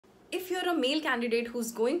If you're a male candidate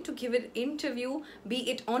who's going to give an interview, be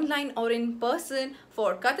it online or in person,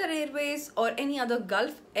 for Qatar Airways or any other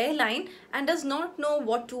Gulf airline, and does not know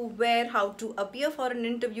what to wear, how to appear for an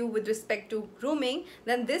interview with respect to grooming,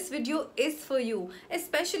 then this video is for you,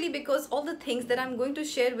 especially because all the things that I'm going to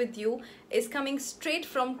share with you is coming straight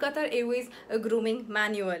from Qatar Airways grooming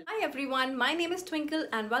manual. Hi everyone, my name is Twinkle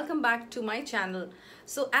and welcome back to my channel.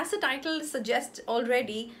 So as the title suggests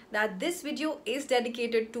already, that this video is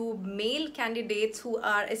dedicated to male candidates who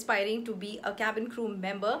are aspiring to be a cabin crew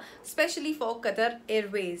member, especially for Qatar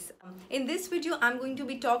Airways. In this video, I'm going to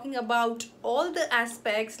be talking about all the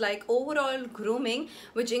aspects like overall grooming,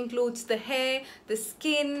 which includes the hair, the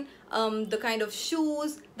skin, the kind of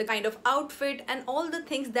shoes, the kind of outfit, and all the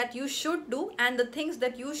things that you should do and the things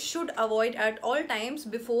that you should avoid at all times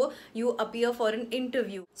before you appear for an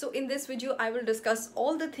interview. So in this video, I will discuss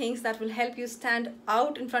all the things that will help you stand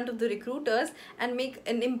out in front of the recruiters and make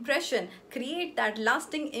an impression, create that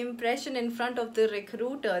lasting impression in front of the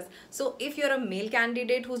recruiters. So if you're a male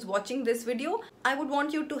candidate who's watching this video, I would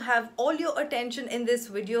want you to have all your attention in this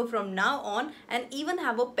video from now on, and even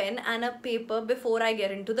have a pen and a paper before I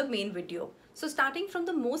get into the main video. So starting from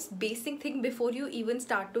the most basic thing before you even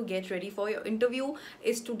start to get ready for your interview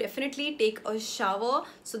is to definitely take a shower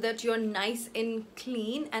so that you're nice and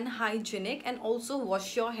clean and hygienic, and also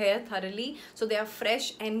wash your hair thoroughly so they are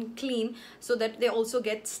fresh and clean, so that they also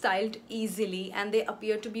get styled easily and they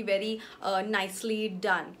appear to be very nicely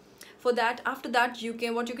done. For that, after that,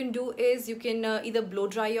 what you can do is you can either blow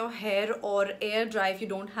dry your hair or air dry if you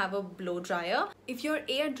don't have a blow dryer. If you're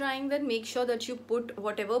air drying, then make sure that you put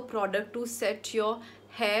whatever product to set your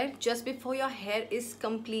hair just before your hair is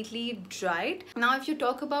completely dried. Now if you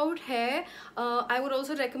talk about hair, I would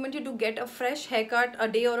also recommend you to get a fresh haircut a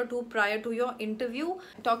day or two prior to your interview.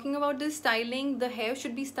 Talking about this styling, the hair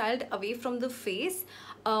should be styled away from the face.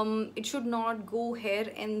 It should not go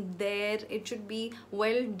here and there. It should be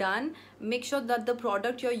well done. Make sure that the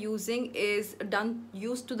product you're using is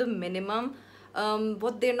used to the minimum.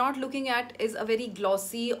 What they're not looking at is a very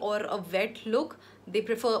glossy or a wet look. They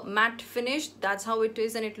prefer matte finish. That's how it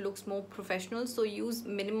is, and it looks more professional. So use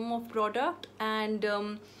minimum of product.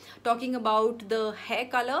 And talking about the hair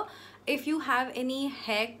color, if you have any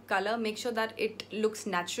hair color, make sure that it looks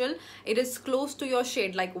natural. It is close to your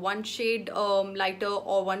shade, like one shade lighter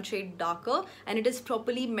or one shade darker, and it is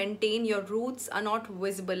properly maintained. Your roots are not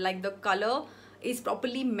visible, like the color is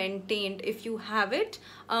properly maintained if you have it.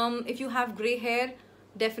 If you have gray hair,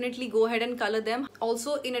 definitely go ahead and color them.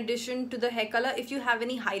 Also, in addition to the hair color, if you have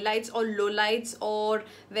any highlights or lowlights or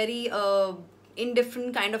very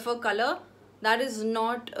indifferent kind of a color, that is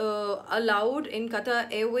not allowed in Qatar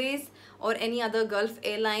Airways or any other Gulf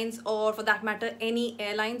airlines, or for that matter any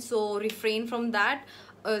airline. So refrain from that.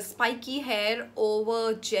 Spiky hair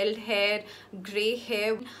over gelled hair, gray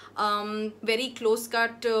hair, very close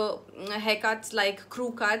cut haircuts like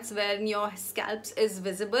crew cuts wherein your scalps is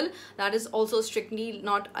visible, that is also strictly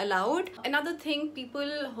not allowed. Another thing,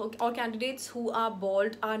 people or candidates who are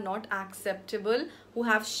bald are not acceptable. Who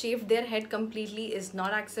have shaved their head completely is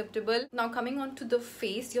not acceptable. Now coming on to the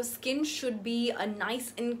face, your skin should be a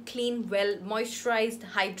nice and clean, well moisturized,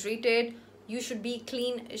 hydrated. You should be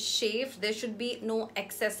clean shaved. There should be no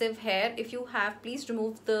excessive hair. If you have, please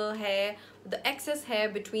remove the hair, the excess hair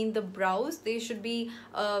between the brows. They should be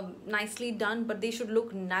nicely done, but they should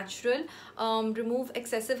look natural. Remove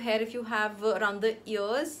excessive hair if you have around the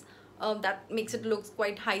ears. That makes it look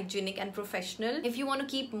quite hygienic and professional. If you want to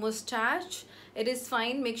keep mustache, it is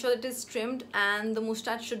fine. Make sure it is trimmed, and the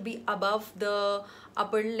mustache should be above the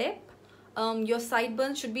upper lip. Your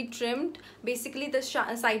sideburns should be trimmed. Basically, the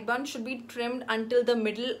sideburn should be trimmed until the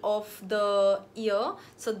middle of the ear.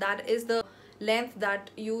 So that is the length that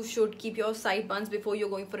you should keep your sideburns before you're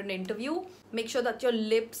going for an interview. Make sure that your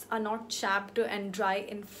lips are not chapped and dry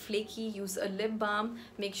and flaky. Use a lip balm.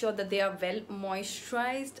 Make sure that they are well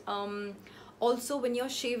moisturized. Also, when you're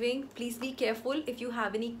shaving, please be careful if you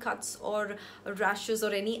have any cuts or rashes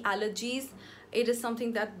or any allergies. It is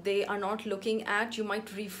something that they are not looking at. You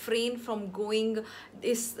might refrain from going.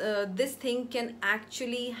 This thing can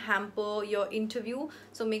actually hamper your interview.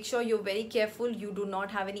 So make sure you're very careful. You do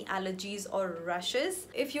not have any allergies or rashes.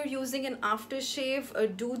 If you're using an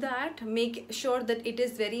aftershave, do that. Make sure that it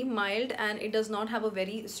is very mild and it does not have a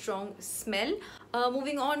very strong smell.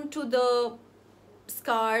 Moving on to the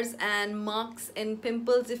scars and marks and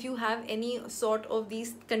pimples. If you have any sort of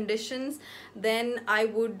these conditions, then I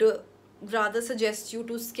would rather suggest you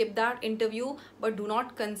to skip that interview, but do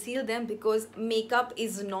not conceal them, because makeup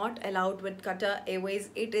is not allowed with Qatar Airways.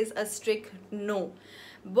 It is a strict no.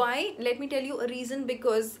 Why? Let me tell you a reason.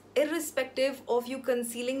 Because irrespective of you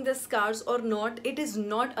concealing the scars or not, it is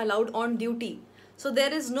not allowed on duty. So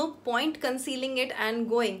there is no point concealing it and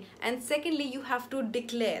going. And secondly, you have to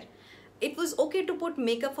declare. It was okay to put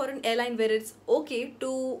makeup for an airline where it's okay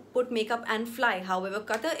to put makeup and fly. However,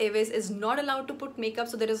 Qatar Airways is not allowed to put makeup,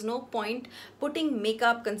 so there is no point putting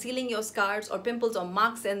makeup, concealing your scars or pimples or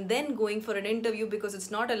marks and then going for an interview, because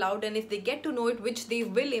it's not allowed. And if they get to know it, which they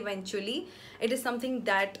will eventually, it is something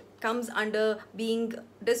that comes under being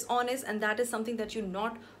dishonest, and that is something that you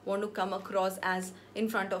not want to come across as in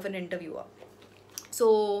front of an interviewer.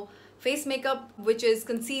 So face makeup, which is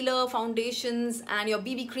concealer, foundations and your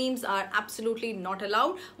BB creams, are absolutely not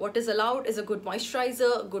allowed. What is allowed is a good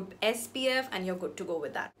moisturizer, good SPF, and you're good to go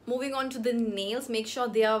with that. Moving on to the nails, make sure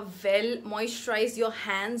they are well moisturized, your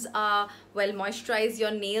hands are well moisturized,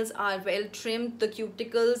 your nails are well trimmed, the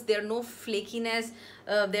cuticles, there are no flakiness,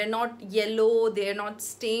 they're not yellow, they're not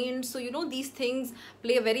stained. So you know, these things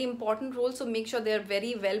play a very important role, so make sure they're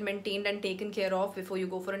very well maintained and taken care of before you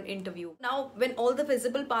go for an interview. Now, when all the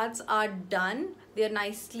visible parts are done, they're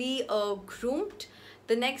nicely groomed,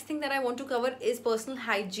 the next thing that I want to cover is personal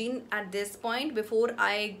hygiene at this point, before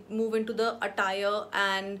I move into the attire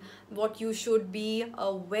and what you should be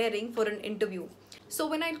wearing for an interview. So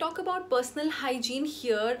when I talk about personal hygiene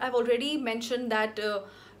here, I've already mentioned that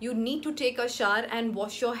you need to take a shower and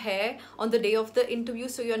wash your hair on the day of the interview,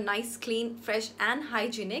 so you're nice, clean, fresh and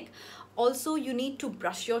hygienic. Also, you need to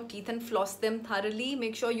brush your teeth and floss them thoroughly.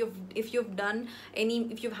 Make sure if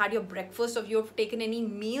you've had your breakfast or you've taken any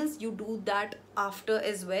meals, you do that after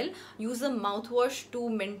as well. Use a mouthwash to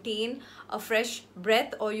maintain a fresh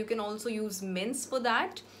breath, or you can also use mints for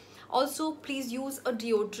that. Also, please use a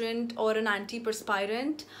deodorant or an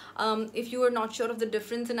antiperspirant. If you are not sure of the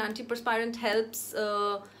difference, an antiperspirant helps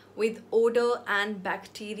with odor and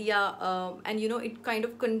bacteria, and you know, it kind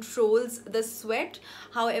of controls the sweat.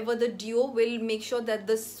 However, the deo will make sure that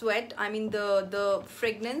the sweat, I mean the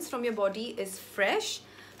fragrance from your body is fresh.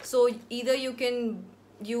 So either you can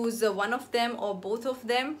use one of them or both of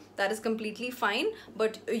them, that is completely fine,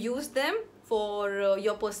 but use them for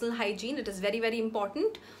your personal hygiene. It is very, very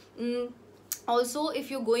important. Also,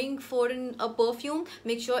 if you're going for a perfume,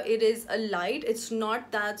 make sure it is a light, it's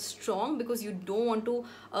not that strong, because you don't want to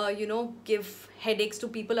you know, give headaches to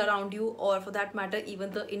people around you, or for that matter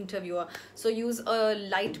even the interviewer. So use a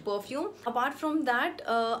light perfume. Apart from that,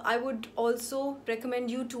 I would also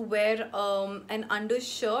recommend you to wear an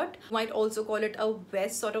undershirt. You might also call it a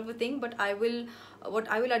vest sort of a thing, but what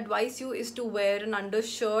I will advise you is to wear an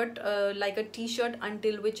undershirt, like a t-shirt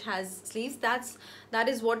until which has sleeves. That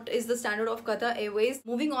is what is the standard of Qatar Airways.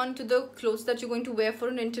 Moving on to the clothes that you're going to wear for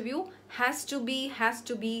an interview, has to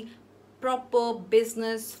be proper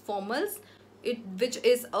business formals, which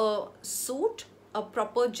is a suit, a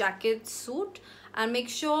proper jacket suit. And make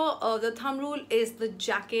sure the thumb rule is the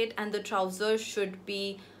jacket and the trousers should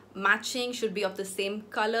be matching, should be of the same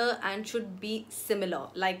color, and should be similar,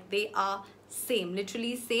 like they are same,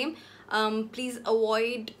 literally same. Please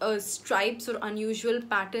avoid stripes or unusual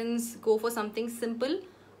patterns. Go for something simple,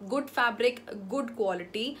 good fabric, good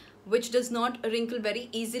quality, which does not wrinkle very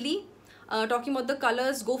easily. Talking about the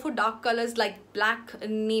colors, go for dark colors like black,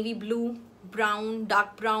 navy blue, brown,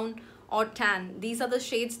 dark brown or tan. These are the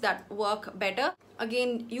shades that work better.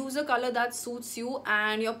 Again, use a color that suits you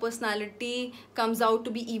and your personality comes out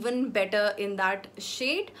to be even better in that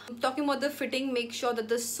shade. Talking about the fitting, make sure that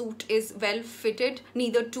the suit is well fitted,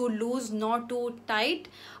 neither too loose nor too tight,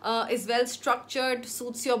 is well structured,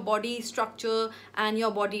 suits your body structure and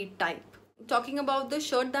your body type. Talking about the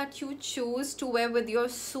shirt that you choose to wear with your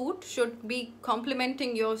suit should be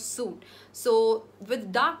complementing your suit. So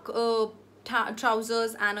with dark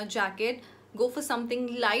trousers and a jacket, go for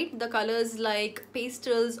something light, the colors like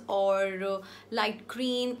pastels or light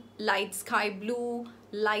green, light sky blue,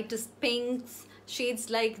 lightest pinks, shades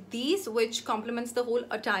like these, which complements the whole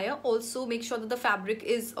attire. Also make sure that the fabric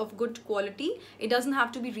is of good quality. It doesn't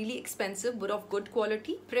have to be really expensive, but of good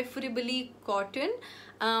quality, preferably cotton.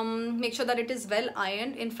 Make sure that it is well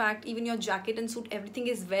ironed. In fact, even your jacket and suit, everything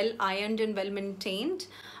is well ironed and well maintained.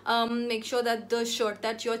 Make sure that the shirt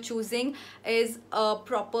that you're choosing is a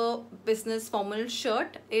proper business formal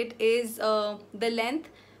shirt. It is the length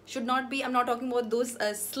should not be, I'm not talking about those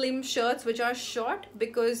slim shirts which are short,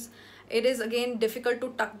 because it is again difficult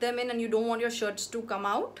to tuck them in and you don't want your shirts to come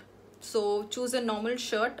out. So choose a normal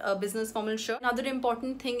shirt, a business formal shirt. Another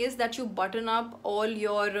important thing is that you button up all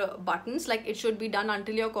your buttons, like it should be done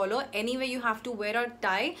until your collar. Anyway, you have to wear a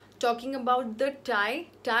tie. Talking about the tie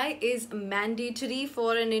is mandatory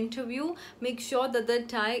for an interview. Make sure that the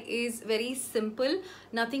tie is very simple,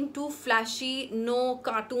 nothing too flashy, no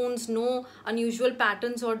cartoons, no unusual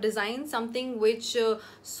patterns or designs, something which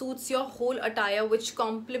suits your whole attire, which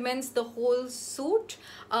complements the whole suit.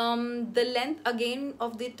 The length again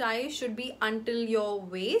of the tie should be until your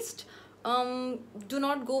waist. Do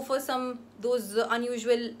not go for those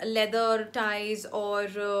unusual leather ties or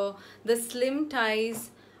the slim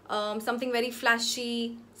ties. Something very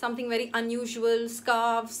flashy, something very unusual,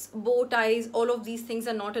 scarves, bow ties, all of these things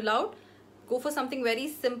are not allowed. Go for something very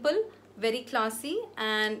simple, very classy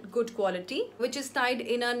and good quality, which is tied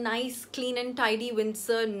in a nice, clean and tidy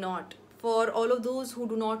Windsor knot. For all of those who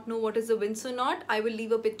do not know what is a Windsor knot, I will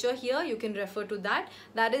leave a picture here. You can refer to that.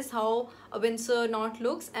 That is how a Windsor knot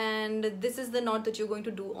looks, and this is the knot that you're going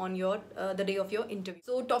to do on your the day of your interview.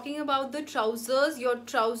 So talking about the trousers, your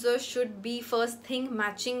trousers should be first thing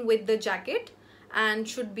matching with the jacket and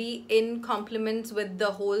should be in complements with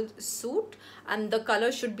the whole suit, and the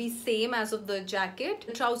color should be same as of the jacket.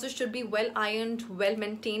 The trousers should be well ironed, well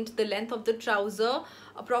maintained. The length of the trouser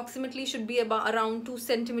approximately should be about around 2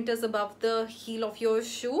 centimeters above the heel of your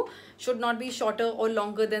shoe, should not be shorter or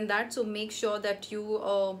longer than that. So make sure that you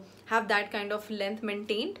have that kind of length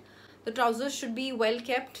maintained. The trousers should be well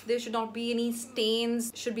kept. There should not be any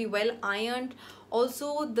stains, should be well ironed.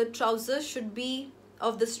 Also, the trousers should be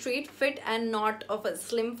of the straight fit and not of a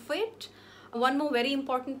slim fit. One more very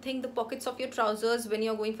important thing, the pockets of your trousers when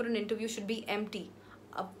you're going for an interview should be empty.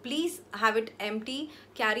 Please have it empty.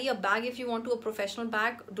 Carry a bag if you want to, a professional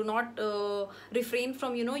bag. Do not refrain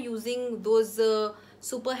from using those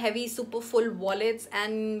super heavy, super full wallets,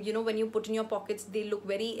 and when you put in your pockets, they look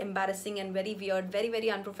very embarrassing and very weird, very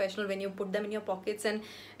unprofessional when you put them in your pockets and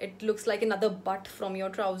it looks like another butt from your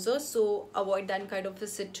trousers. So avoid that kind of a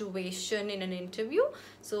situation in an interview.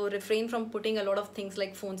 So refrain from putting a lot of things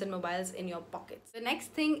like phones and mobiles in your pockets. The next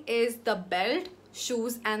thing is the belt,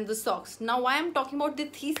 shoes and the socks. Now why I'm talking about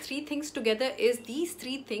these three things together is these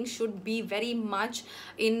three things should be very much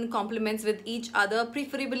in complements with each other,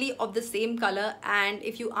 preferably of the same color. And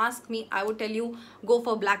if you ask me, I would tell you go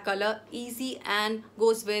for black color, easy and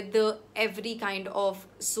goes with every kind of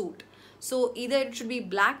suit. So either it should be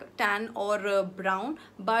black, tan or brown,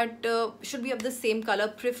 but should be of the same color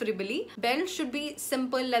preferably. Belt should be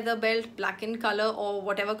simple leather belt, black in color or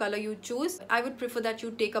whatever color you choose. I would prefer that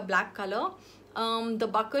you take a black color. The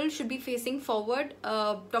buckle should be facing forward.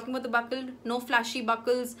 Talking about the buckle, no flashy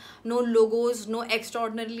buckles, no logos, no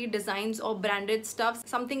extraordinarily designs or branded stuff.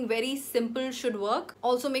 Something very simple should work.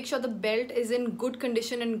 Also make sure the belt is in good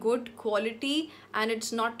condition and good quality and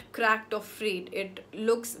it's not cracked or frayed. It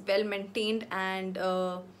looks well maintained and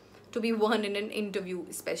to be worn in an interview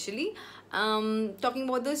especially. Talking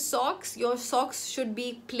about the socks, your socks should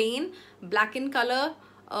be plain, black in color,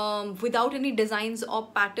 without any designs or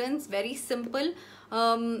patterns, very simple.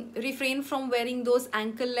 Refrain from wearing those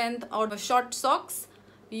ankle length or short socks.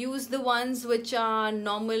 Use the ones which are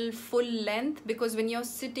normal full length, because when you're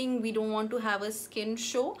sitting we don't want to have a skin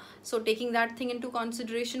show. So taking that thing into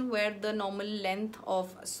consideration, wear the normal length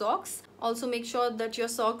of socks. Also make sure that your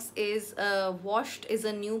socks is washed, is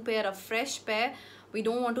a new pair, a fresh pair. We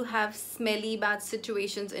don't want to have smelly bad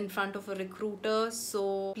situations in front of a recruiter,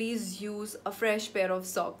 so please use a fresh pair of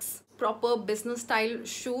socks. Proper business style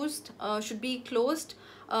shoes should be closed.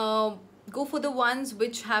 Go for the ones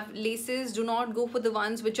which have laces. Do not go for the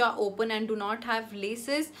ones which are open and do not have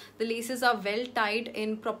laces. The laces are well tied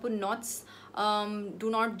in proper knots. Do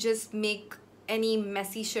not just make any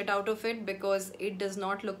messy shit out of it because it does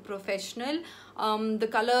not look professional. The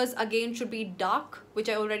colors again should be dark, which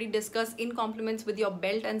I already discussed, in complements with your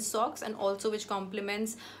belt and socks, and also which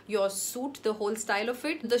complements your suit, the whole style of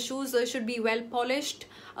it. The shoes should be well polished,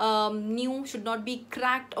 new, should not be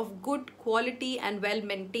cracked, of good quality and well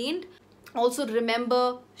maintained. Also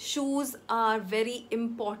remember, shoes are very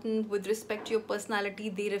important with respect to your personality.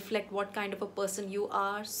 They reflect what kind of a person you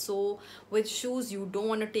are. So with shoes, you don't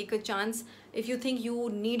want to take a chance. If you think you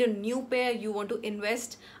need a new pair, you want to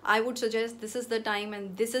invest, I would suggest this is the time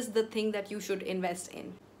and this is the thing that you should invest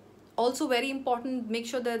in. Also very important, make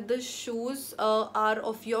sure that the shoes are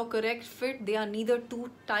of your correct fit. They are neither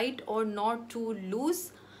too tight or not too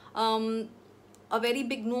loose. A very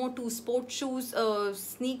big no to sports shoes,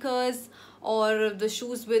 sneakers, or the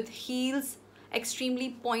shoes with heels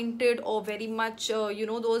extremely pointed or very much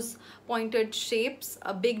those pointed shapes.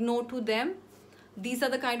 A big no to them. These are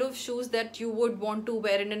the kind of shoes that you would want to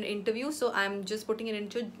wear in an interview, so I'm just putting it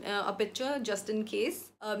into a picture just in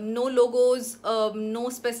case. No logos, no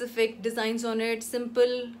specific designs on it,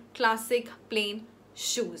 simple classic plain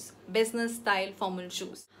shoes, business style formal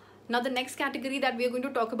shoes. Now the next category that we are going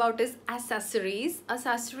to talk about is accessories.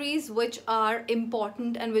 Accessories which are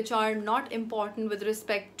important and which are not important with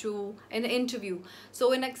respect to an interview.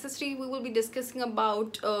 So in accessory we will be discussing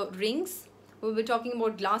about rings, we'll be talking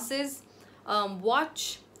about glasses,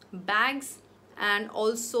 watch, bags, and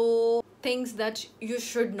also things that you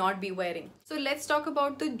should not be wearing. So let's talk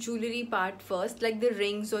about the jewelry part first, like the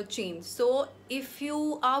rings or chains. So if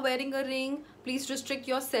you are wearing a ring, please restrict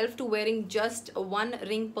yourself to wearing just one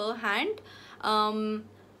ring per hand.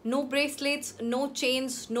 No bracelets, no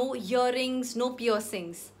chains, no earrings, no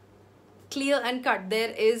piercings. Clear and cut.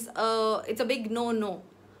 It's a big no.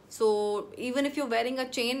 So even if you're wearing a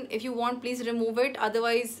chain, if you want, please remove it.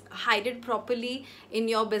 Otherwise, hide it properly in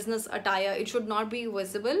your business attire. It should not be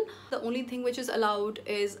visible. The only thing which is allowed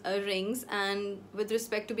is rings, and with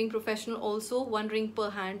respect to being professional also, one ring per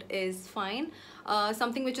hand is fine.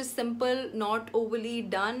 Something which is simple, not overly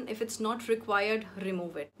done. If it's not required,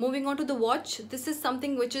 remove it. Moving on to the watch. This is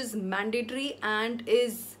something which is mandatory and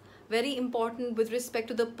is very important with respect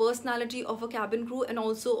to the personality of a cabin crew and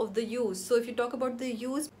also of the use. So if you talk about the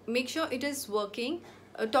use, make sure it is working.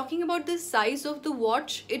 Talking about the size of the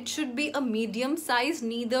watch, it should be a medium size,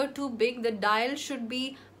 neither too big. The dial should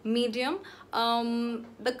be medium.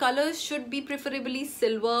 The colors should be preferably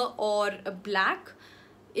silver or black.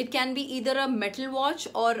 It can be either a metal watch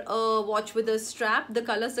or a watch with a strap. The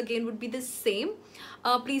colors again would be the same.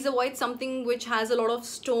 Please avoid something which has a lot of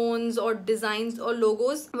stones or designs or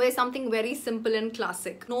logos. Wear something very simple and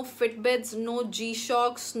classic. No Fitbits, no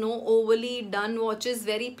G-Shocks, no overly done watches.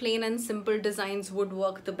 Very plain and simple designs would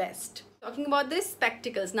work the best. Talking about this,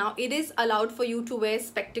 spectacles. Now it is allowed for you to wear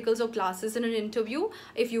spectacles or glasses in an interview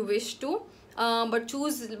if you wish to. But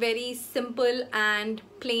choose very simple and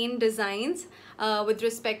plain designs with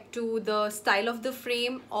respect to the style of the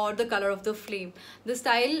frame or the color of the frame. The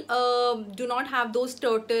style, do not have those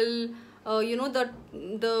turtle,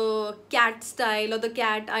 the cat style or the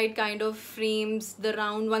cat-eyed kind of frames, the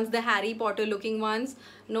round ones, the Harry Potter looking ones.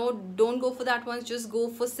 No, don't go for that ones. Just go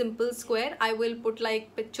for simple square. I will put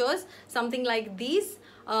like pictures, something like these.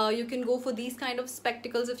 You can go for these kind of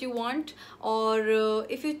spectacles if you want, or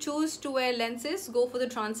if you choose to wear lenses, go for the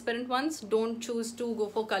transparent ones. Don't choose to go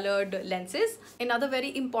for colored lenses. Another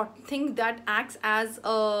very important thing that acts as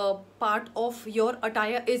a part of your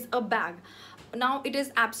attire is a bag. Now it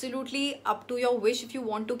is absolutely up to your wish if you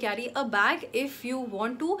want to carry a bag. If you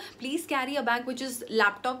want to, please carry a bag which is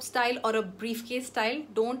laptop style or a briefcase style.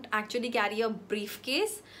 Don't actually carry a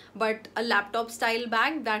briefcase, but a laptop style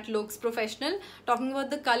bag that looks professional. Talking about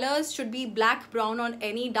the colors, should be black, brown, or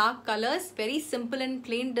any dark colors. Very simple and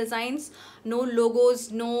plain designs. No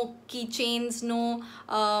logos, no keychains, no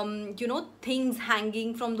things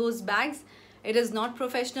hanging from those bags. It is not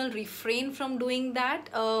professional. Refrain from doing that.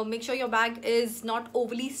 Make sure your bag is not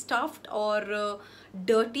overly stuffed or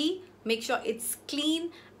dirty. Make sure it's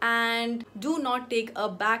clean, and do not take a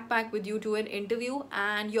backpack with you to an interview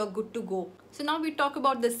and you're good to go. So now we talk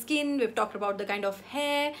about the skin, we've talked about the kind of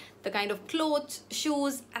hair, the kind of clothes,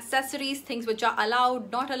 shoes, accessories, things which are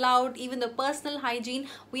allowed, not allowed, even the personal hygiene.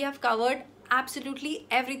 We have covered absolutely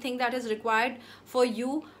everything that is required for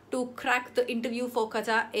you to crack the interview for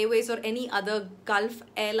Qatar Airways or any other Gulf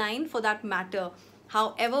airline for that matter.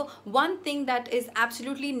 However, one thing that is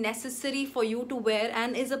absolutely necessary for you to wear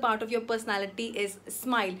and is a part of your personality is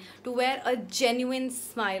smile. To wear a genuine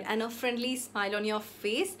smile and a friendly smile on your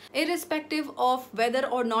face, irrespective of whether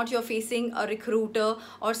or not you're facing a recruiter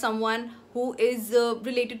or someone who is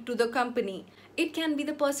related to the company. It can be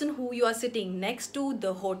the person who you are sitting next to,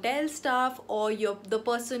 the hotel staff, or the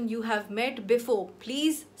person you have met before.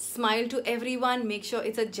 Please smile to everyone. Make sure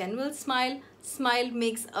it's a genuine smile. Smile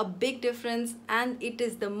makes a big difference, and it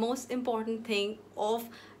is the most important thing of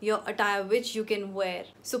your attire which you can wear.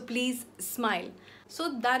 So please smile.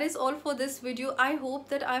 So that is all for this video. I hope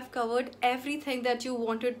that I've covered everything that you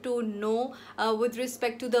wanted to know with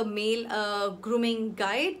respect to the male grooming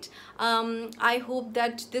guide. I hope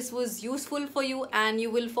that this was useful for you and you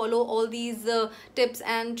will follow all these tips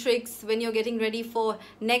and tricks when you're getting ready for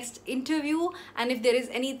next interview. And if there is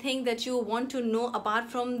anything that you want to know apart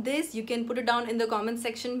from this, you can put it down in the comment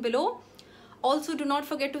section below. Also, do not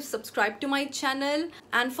forget to subscribe to my channel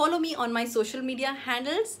and follow me on my social media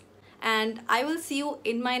handles. And I will see you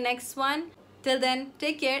in my next one. Till then,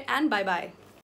 take care and bye-bye.